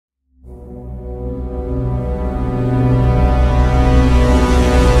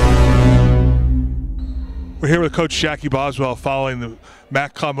here with Coach Jackie Boswell following the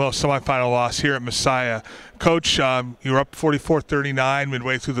MAC Commonwealth Semifinal loss here at Messiah. Coach, you were up 44-39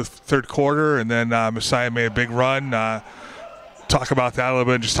 midway through the third quarter, and then Messiah made a big run. Talk about that a little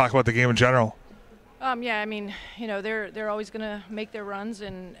bit and just talk about the game in general. Yeah, I mean, you know, they're always going to make their runs,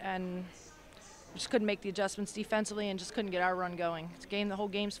 and just couldn't make the adjustments defensively and just couldn't get our run going. It's a game, the whole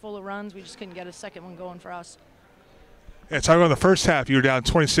game's full of runs. We just couldn't get a second one going for us. Yeah, talking about the first half, you were down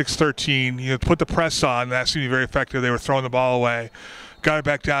 26-13. You put the press on. That seemed to be very effective. They were throwing the ball away. Got it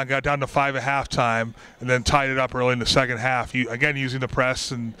back down, got down to 5 at halftime, and then tied it up early in the second half. You, again, using the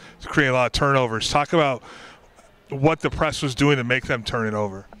press and to create a lot of turnovers. Talk about what the press was doing to make them turn it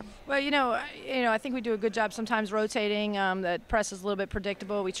over. Well, you know, I think we do a good job sometimes rotating. The press is a little bit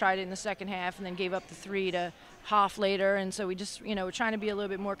predictable. We tried it in the second half and then gave up the 3 to Hoff later, and so we just, we're trying to be a little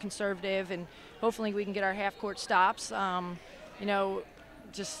bit more conservative, and hopefully we can get our half-court stops. I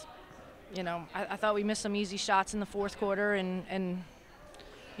thought we missed some easy shots in the fourth quarter, and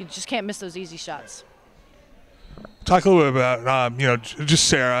you just can't miss those easy shots. Talk a little bit about, just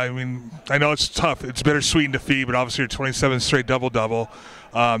Sarah. I mean, I know it's tough. It's bittersweet in defeat, but obviously you're 27 straight double-double.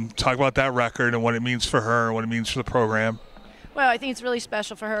 Talk about that record and what it means for her and what it means for the program. Well, I think it's really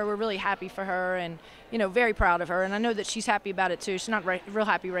special for her. We're really happy for her, and very proud of her. And I know that she's happy about it too. She's not real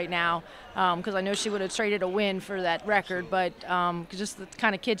happy right now because I know she would have traded a win for that record, but just the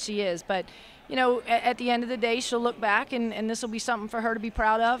kind of kid she is. But at the end of the day, she'll look back, and this will be something for her to be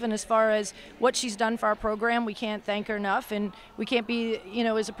proud of. And as far as what she's done for our program, we can't thank her enough, and we can't be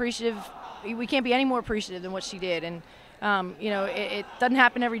as appreciative. We can't be any more appreciative than what she did. And it doesn't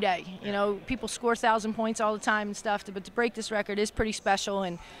happen every day. People score 1,000 points all the time and stuff, but to break this record is pretty special,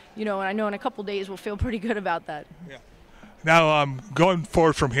 and I know in a couple days we'll feel pretty good about that. Yeah. Now, going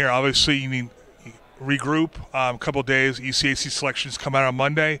forward from here, obviously you need regroup. A couple days, ECAC selections come out on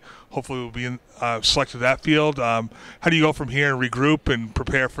Monday. Hopefully we'll be selected that field. How do you go from here and regroup and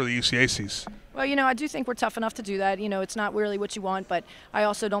prepare for the ECACs? Well, I do think we're tough enough to do that. It's not really what you want, but I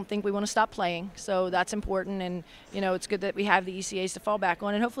also don't think we want to stop playing. So that's important, and, it's good that we have the ECAs to fall back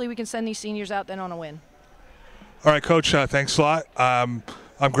on, and hopefully we can send these seniors out then on a win. All right, Coach, thanks a lot. I'm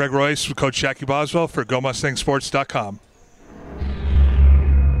Greg Royce with Coach Jackie Boswell for GoMustangSports.com.